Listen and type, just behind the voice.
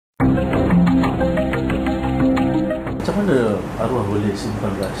mana arwah boleh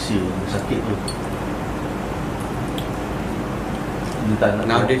simpan rahsia yang sakit tu? Dia tak nak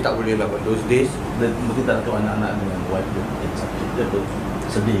Nowadays tak boleh lah, but those days mungkin tak nak tahu anak-anak dengan wife dia yang sakit dia tu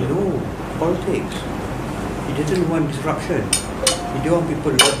sedih. no, politics. He didn't want disruption. He didn't want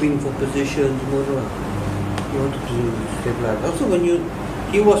people lobbying for positions, semua tu lah. He wanted to stabilize. Also when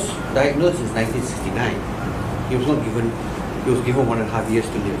he was diagnosed in 1969. He was given 1.5 years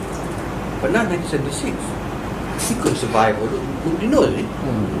to live. But now 1976, he could survive. Nobody knows it.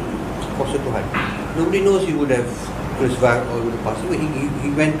 Kuasa Tuhan. Nobody knows he would have survived or would have passed away. He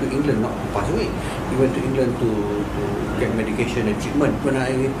went to England, not to pass away. He went to England to get medication and treatment. When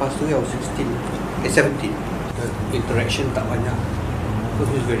I passed away, I was 17. The interaction tak banyak. Because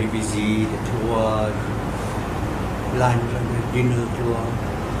he was very busy. Dia keluar, lunch, dinner keluar.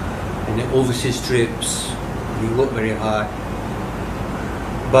 And then overseas trips. He worked very hard.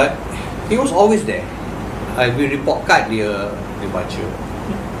 But he was always there. We report card dia baca.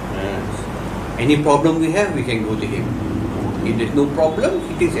 Yes. Any problem we have, we can go to him. If there's no problem,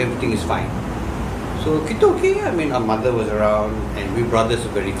 he thinks everything is fine. So kita okay. I mean, our mother was around, and we brothers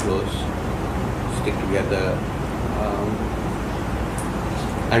are very close. Stick together.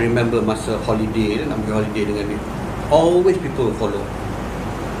 I remember masa holiday, nak pergi holiday dengan dia. Always people will follow.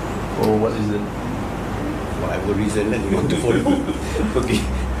 Oh, what is it? Whatever reason lah, you want to follow.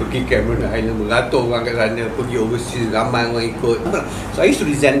 pergi Cameron Island, beratur orang kat sana, pergi overseas, ramai orang ikut. So I used to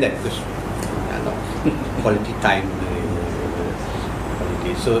resent that because quality time.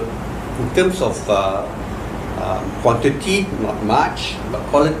 Quality. So in terms of quantity, not much, but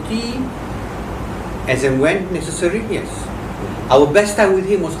quality, as and when necessary, yes. Our best time with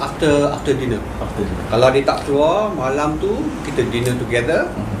him was after dinner. Kalau dia tak keluar malam tu, kita dinner together.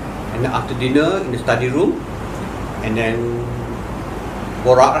 And then after dinner in the study room, and then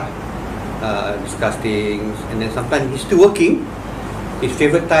borak lah, discuss things. And then sometimes he's still working. His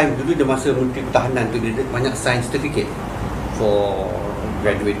favourite time dulu dia masa Menteri Pertahanan tu, dia banyak sign certificate for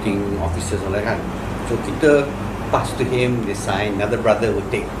graduating officers all that kan. So kita pass to him, they sign, another brother will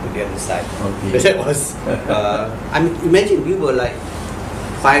take to the other side. Okay. That was I mean, imagine we were like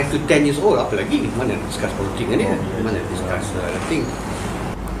 5 to 10 years old. Apa lagi mana discuss politik kan dia, mana discuss I think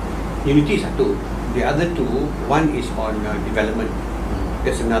unity satu. The other two, one is on development.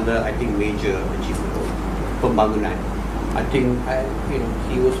 That's another, I think, major achievement. Pembangunan. I think,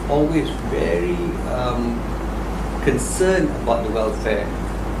 he was always very concerned about the welfare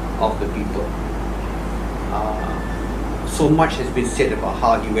of the people. So much has been said about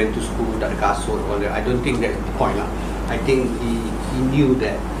how he went to school, tak ada kasut, all that. I don't think that's the point lah. I think he knew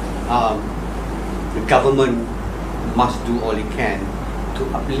that the government must do all it can to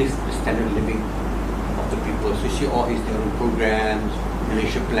uplift the standard of living of the people. So you see all his different programs,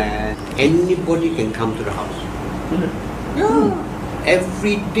 Malaysia plan. Anybody can come to the house. Yeah.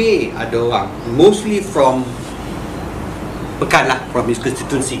 Every day ada orang, mostly from Pekan lah, from his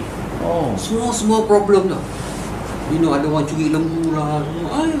constituency. Semua problem tau. Ada orang curi lembu lah,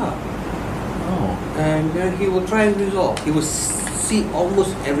 semua. And then he will try and resolve. He will see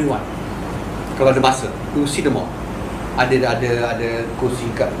almost everyone. Kalau ada masa, he will see them all. Ada kursi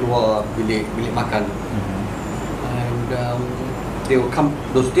kat luar bilik makan. And they will come.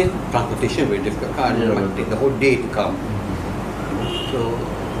 Those days transportation very difficult kan. It might take the whole day to come. So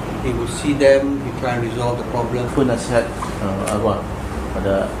he will see them. He try and resolve the problem. Apa nasihat arwah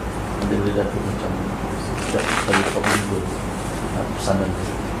pada adik-adik tu macam setiap kali dapat berjumpa, pesanan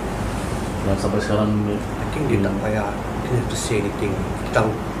yang sampai sekarang? I think dia tak payah, didn't have to say anything. Kita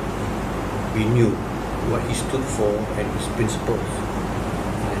tahu, we knew what he stood for and his principles,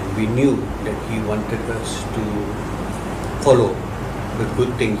 and we knew that he wanted us to follow the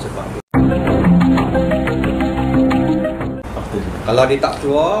good things about it. Kalau dia tak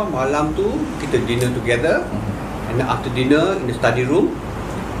keluar malam tu, kita dinner together, and then after dinner in the study room,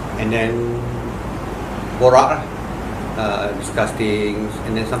 and then borak lah, discuss things.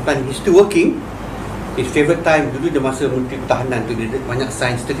 And then sometimes he's still working. His favourite time dulu dia masa Menteri Pertahanan tu, dia banyak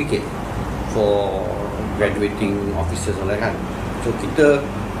sign certificate for graduating officers all that kan. So kita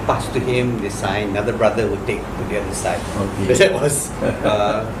pass to him, they sign, another brother will take to the other side. Okay. That was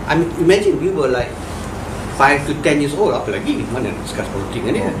I mean, imagine we were like 5 to 10 years old. Apa lagi mana discuss politik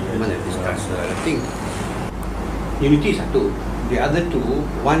kan dia, mana discuss I think unity satu. The other two,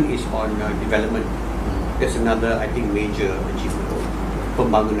 one is on development. That's another, I think, major achievement.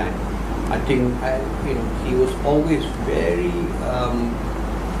 Pembangunan. I think, he was always very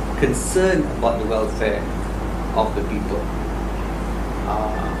concerned about the welfare of the people.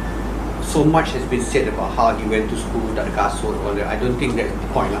 So much has been said about how he went to school, tak ada kasut, all that. I don't think that's the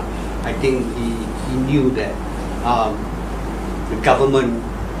point lah. I think he knew that the government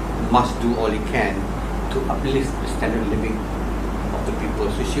must do all it can to uplift the standard of living of the people.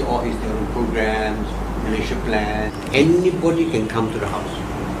 So you see all his different programs, Malaysia plan. Anybody can come to the house.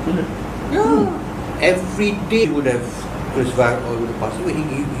 Yeah. Every day he would have crucified or would have passed away.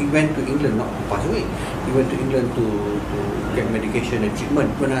 He went to England not to pass away. He went to England to get medication and treatment.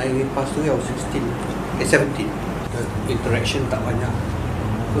 When I passed away, I was 17. The interaction tak banyak.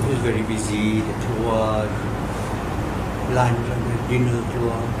 Because he was very busy. Dia keluar, lunch, dinner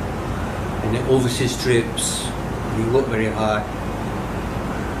keluar. And then overseas trips. He worked very hard.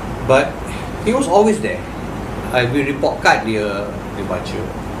 But he was always there. We report card dia baca.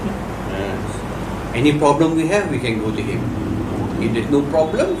 Yes. Any problem we have, we can go to him. If there's no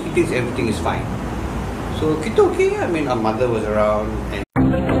problem, he thinks everything is fine. So kita okay. I mean, our mother was around. And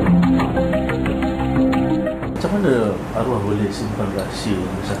Macam mana arwah boleh simpan rahsia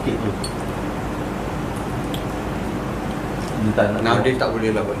yang sakit tu? Dia tak nak nowadays tak boleh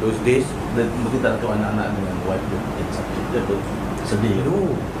lah, but those days, dia mungkin tak nak tahu anak-anak dengan wife dia yang sakit. Dia pun sedih.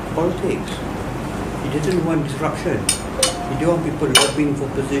 no, politics. He didn't want disruption. He didn't want people lobbying for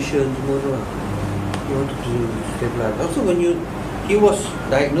positions, semua tu lah. He wanted to stabilize. Also, he was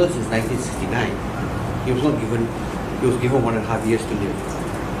diagnosed in 1969. He was given 1.5 years to live.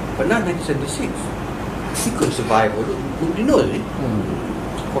 But now 1976, he could survive. Nobody knows it.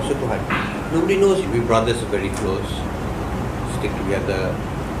 Kuasa Tuhan. Nobody knows. We brothers are very close. Stick together.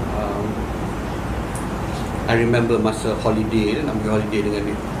 I remember masa holiday, nak pergi holiday dengan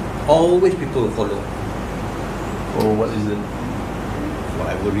dia. Always people will follow. Oh, what is it?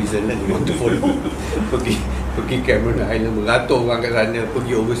 Whatever reason lah, they want to follow. pergi Cameron Island, beratur orang kat sana,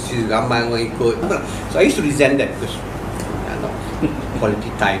 pergi overseas, ramai orang ikut. So I used to resent that because quality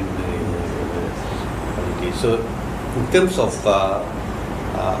time. So in terms of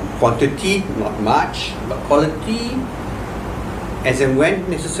quantity, not much, but quality, as and when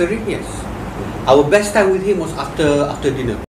necessary, yes. Our best time with him was after dinner.